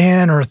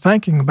been or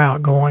thinking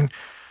about going,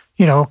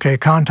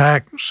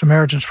 contact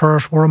Samaritan's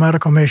Purse, World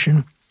Medical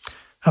Mission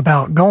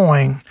about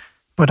going,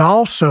 but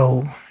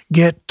also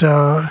get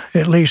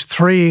at least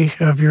 3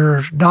 of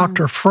your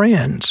doctor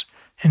friends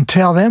and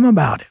tell them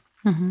about it.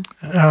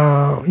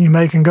 You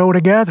may can go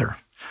together,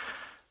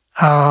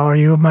 or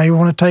you may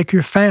want to take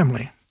your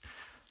family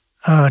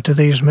to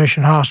these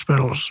mission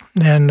hospitals.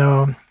 And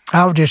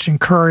I would just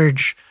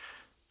encourage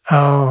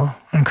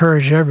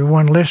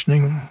everyone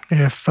listening,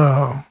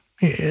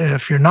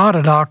 if you're not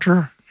a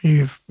doctor,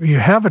 you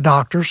have a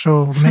doctor,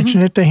 so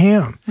mention it to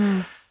him.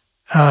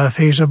 If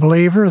he's a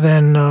believer,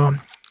 then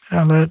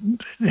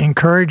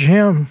encourage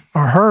him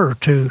or her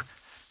to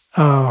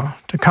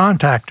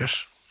contact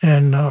us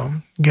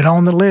and get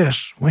on the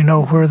list. We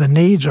know where the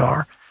needs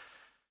are.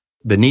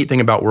 The neat thing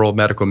about World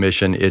Medical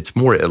Mission, it's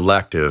more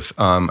elective.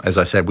 As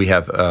I said, we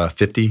have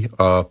 50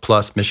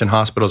 plus mission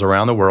hospitals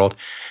around the world,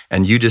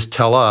 and you just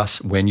tell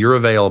us when you're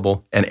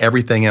available and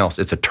everything else.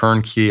 It's a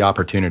turnkey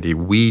opportunity.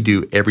 We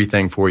do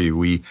everything for you.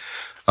 We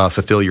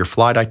fulfill your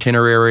flight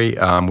itinerary.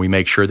 We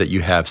make sure that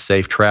you have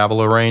safe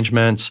travel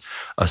arrangements,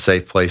 a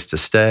safe place to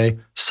stay.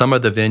 Some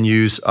of the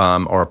venues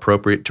are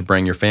appropriate to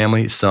bring your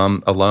family,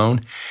 some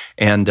alone.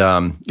 And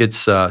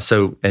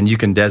and you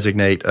can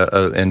designate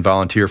and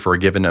volunteer for a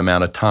given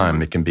amount of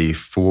time. It can be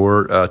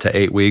 4 to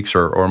 8 weeks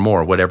or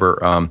more,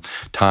 whatever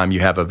time you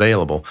have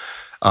available.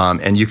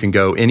 And you can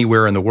go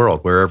anywhere in the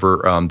world,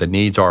 wherever the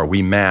needs are.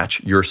 We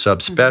match your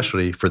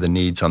subspecialty for the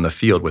needs on the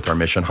field with our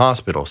mission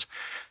hospitals.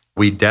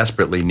 We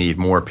desperately need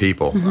more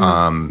people,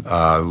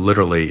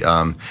 literally.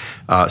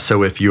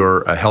 So if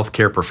you're a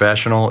healthcare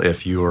professional,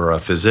 if you're a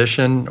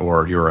physician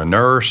or you're a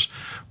nurse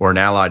or an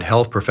allied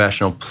health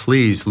professional,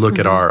 please look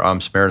at our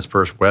Samaritan's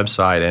Purse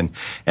website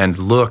and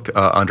look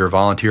under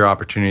volunteer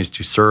opportunities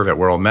to serve at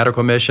World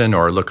Medical Mission,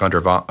 or look under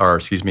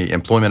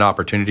employment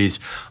opportunities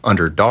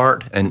under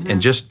DART,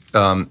 and just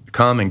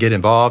come and get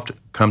involved.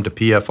 Come to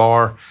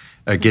PFR,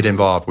 get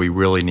involved. We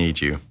really need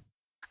you.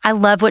 I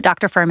love what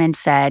Dr. Furman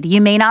said. You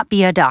may not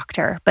be a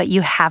doctor, but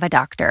you have a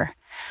doctor.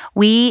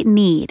 We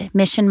need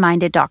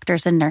mission-minded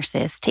doctors and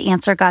nurses to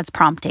answer God's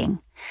prompting.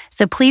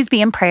 So please be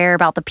in prayer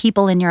about the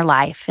people in your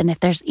life, and if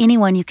there's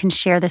anyone you can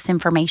share this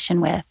information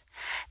with.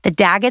 The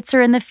Daggetts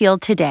are in the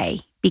field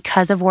today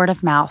because of word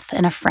of mouth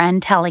and a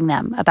friend telling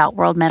them about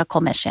World Medical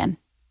Mission.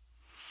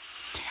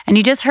 And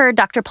you just heard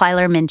Dr.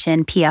 Plyler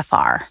mention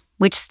PFR,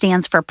 which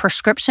stands for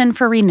Prescription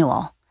for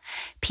Renewal.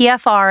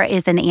 PFR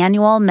is an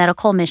annual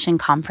medical mission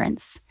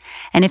conference.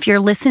 And if you're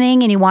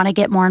listening and you want to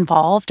get more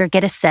involved or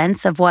get a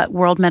sense of what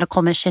World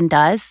Medical Mission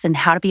does and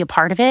how to be a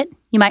part of it,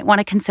 you might want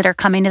to consider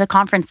coming to the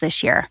conference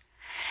this year.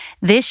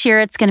 This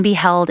year, it's going to be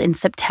held in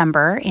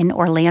September in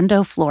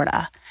Orlando,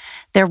 Florida.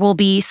 There will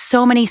be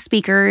so many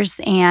speakers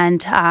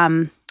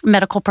and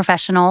medical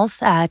professionals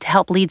to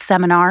help lead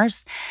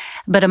seminars.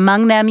 But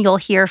among them, you'll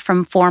hear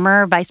from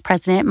former Vice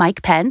President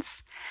Mike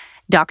Pence,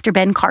 Dr.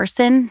 Ben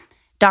Carson,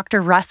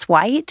 Dr. Russ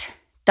White,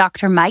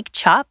 Dr. Mike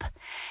Chupp,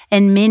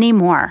 and many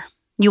more.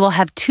 You will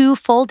have 2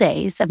 full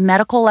days of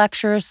medical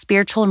lectures,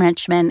 spiritual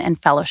enrichment, and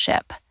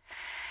fellowship.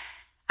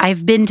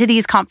 I've been to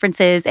these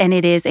conferences, and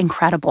it is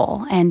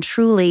incredible and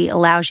truly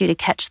allows you to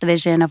catch the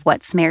vision of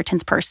what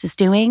Samaritan's Purse is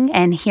doing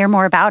and hear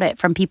more about it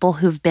from people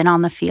who've been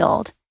on the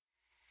field.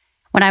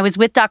 When I was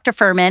with Dr.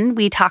 Furman,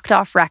 we talked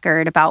off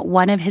record about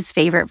one of his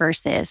favorite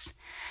verses.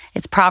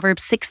 It's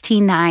Proverbs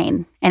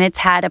 16:9, and it's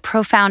had a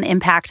profound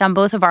impact on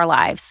both of our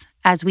lives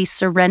as we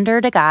surrender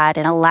to God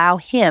and allow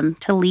Him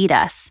to lead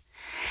us.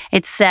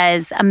 It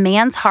says, "A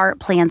man's heart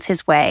plans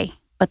his way,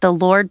 but the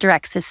Lord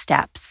directs his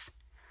steps."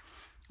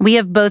 We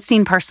have both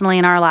seen personally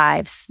in our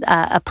lives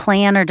a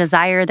plan or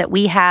desire that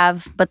we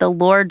have, but the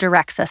Lord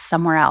directs us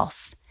somewhere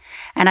else.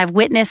 And I've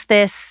witnessed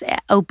this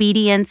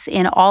obedience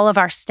in all of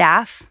our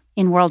staff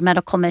in World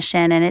Medical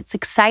Mission, and it's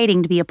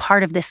exciting to be a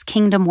part of this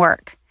kingdom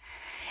work.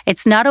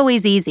 It's not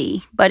always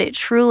easy, but it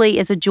truly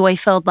is a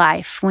joy-filled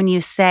life when you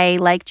say,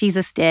 like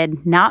Jesus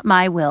did, "Not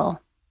my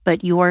will,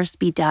 but yours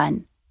be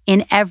done,"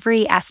 in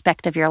every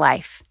aspect of your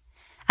life.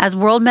 As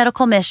World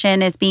Medical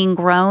Mission is being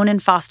grown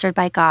and fostered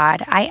by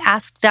God, I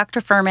asked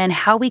Dr. Furman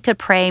how we could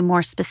pray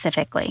more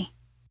specifically.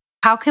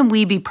 How can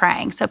we be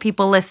praying? So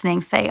people listening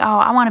say, "Oh,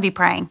 I want to be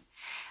praying.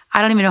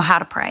 I don't even know how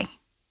to pray."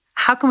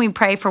 How can we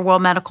pray for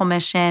World Medical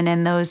Mission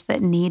and those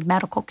that need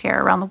medical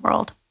care around the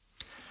world?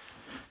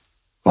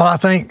 Well, I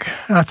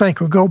think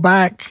we go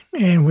back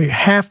and we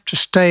have to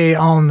stay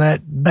on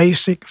that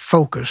basic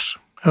focus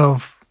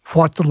of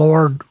what the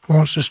Lord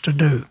wants us to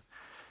do.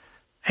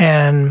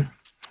 And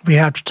we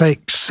have to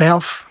take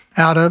self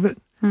out of it.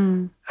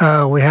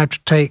 We have to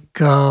take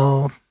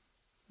the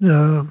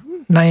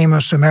name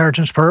of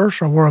Samaritan's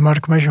Purse or World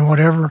Medical Mission,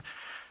 whatever,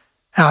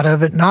 out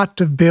of it, not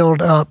to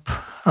build up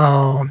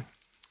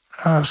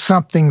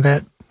something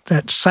that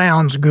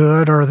sounds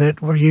good or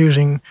that we're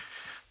using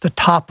the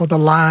top of the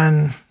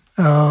line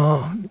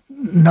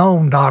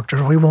known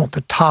doctors. We want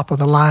the top of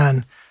the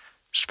line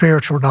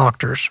spiritual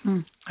doctors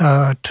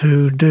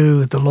to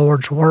do the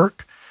Lord's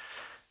work,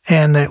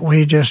 and that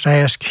we just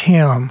ask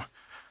Him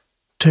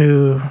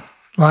to,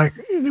 like,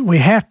 we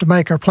have to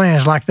make our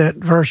plans, like that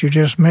verse you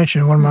just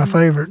mentioned, one of my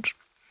favorites.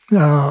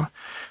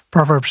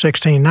 Proverbs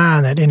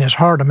 16:9, that in his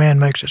heart a man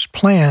makes his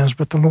plans,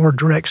 but the Lord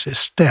directs his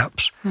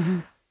steps. Mm-hmm.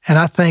 And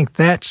I think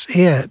that's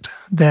it,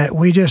 that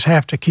we just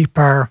have to keep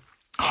our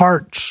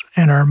hearts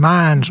and our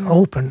minds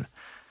open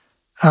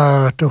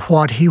to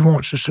what he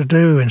wants us to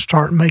do and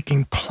start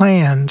making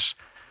plans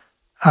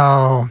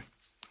one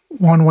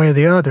way or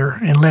the other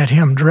and let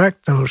him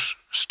direct those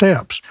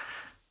steps.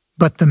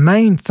 But the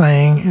main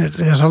thing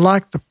is I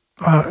like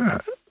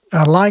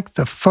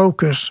the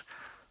focus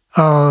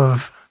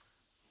of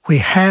we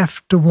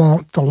have to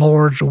want the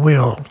Lord's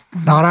will,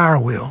 not our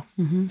will.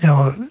 Mm-hmm. You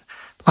know,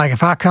 like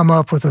if I come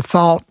up with a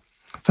thought,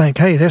 think,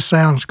 hey, this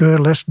sounds good,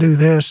 let's do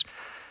this.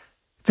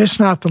 If it's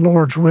not the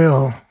Lord's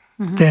will,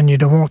 then you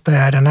don't want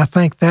that. And I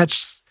think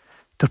that's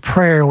the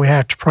prayer we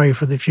have to pray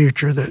for the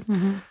future, that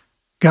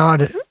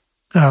God,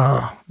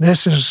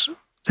 this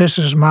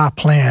is my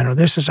plan, or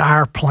this is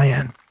our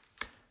plan.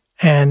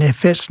 And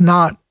if it's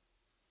not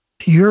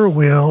your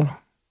will,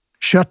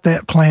 shut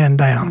that plan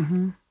down.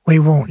 Mm-hmm. We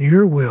want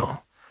your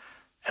will.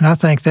 And I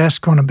think that's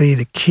going to be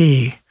the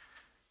key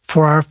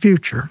for our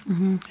future,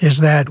 is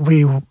that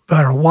we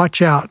better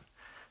watch out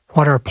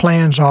what our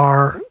plans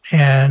are,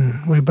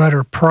 and we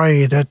better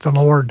pray that the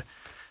Lord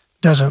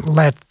doesn't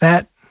let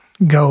that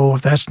go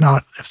if that's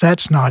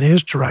not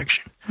his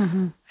direction.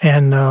 Mm-hmm.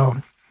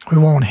 And we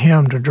want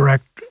him to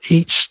direct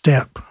each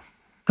step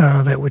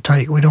that we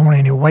take. We don't want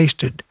any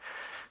wasted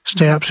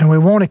steps, and we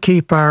want to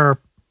keep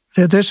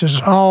this is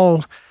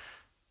all,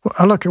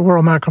 I look at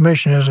World Medical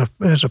Mission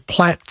as a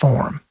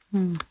platform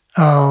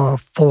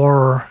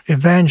for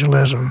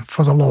evangelism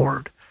for the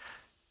Lord.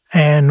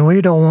 And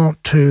we don't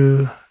want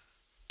to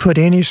put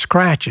any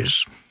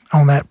scratches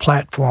on that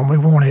platform. We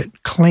want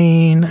it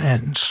clean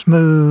and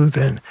smooth.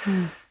 And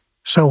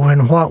so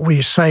when what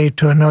we say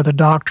to another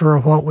doctor or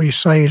what we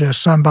say to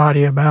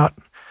somebody about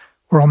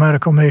World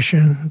Medical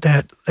Mission,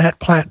 that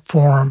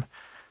platform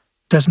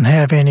doesn't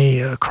have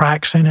any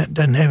cracks in it,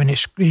 doesn't have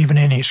even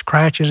any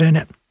scratches in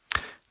it,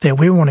 that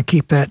we want to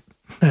keep that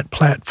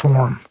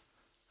platform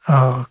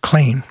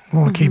clean. We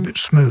want to keep it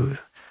smooth.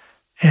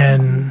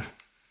 And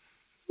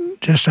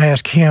just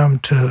ask him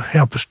to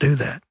help us do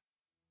that.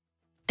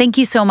 Thank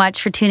you so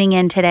much for tuning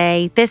in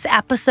today. This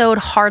episode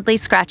hardly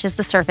scratches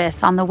the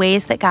surface on the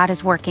ways that God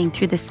is working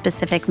through this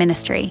specific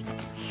ministry.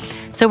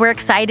 So we're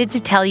excited to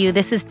tell you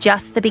this is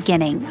just the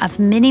beginning of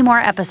many more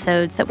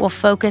episodes that will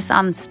focus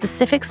on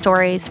specific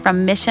stories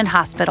from mission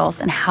hospitals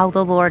and how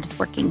the Lord is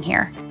working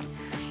here.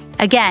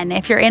 Again,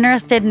 if you're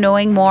interested in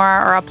knowing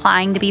more or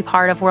applying to be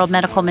part of World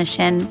Medical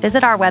Mission,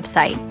 visit our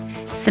website,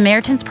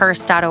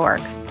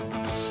 SamaritansPurse.org.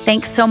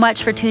 Thanks so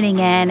much for tuning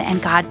in,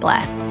 and God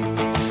bless.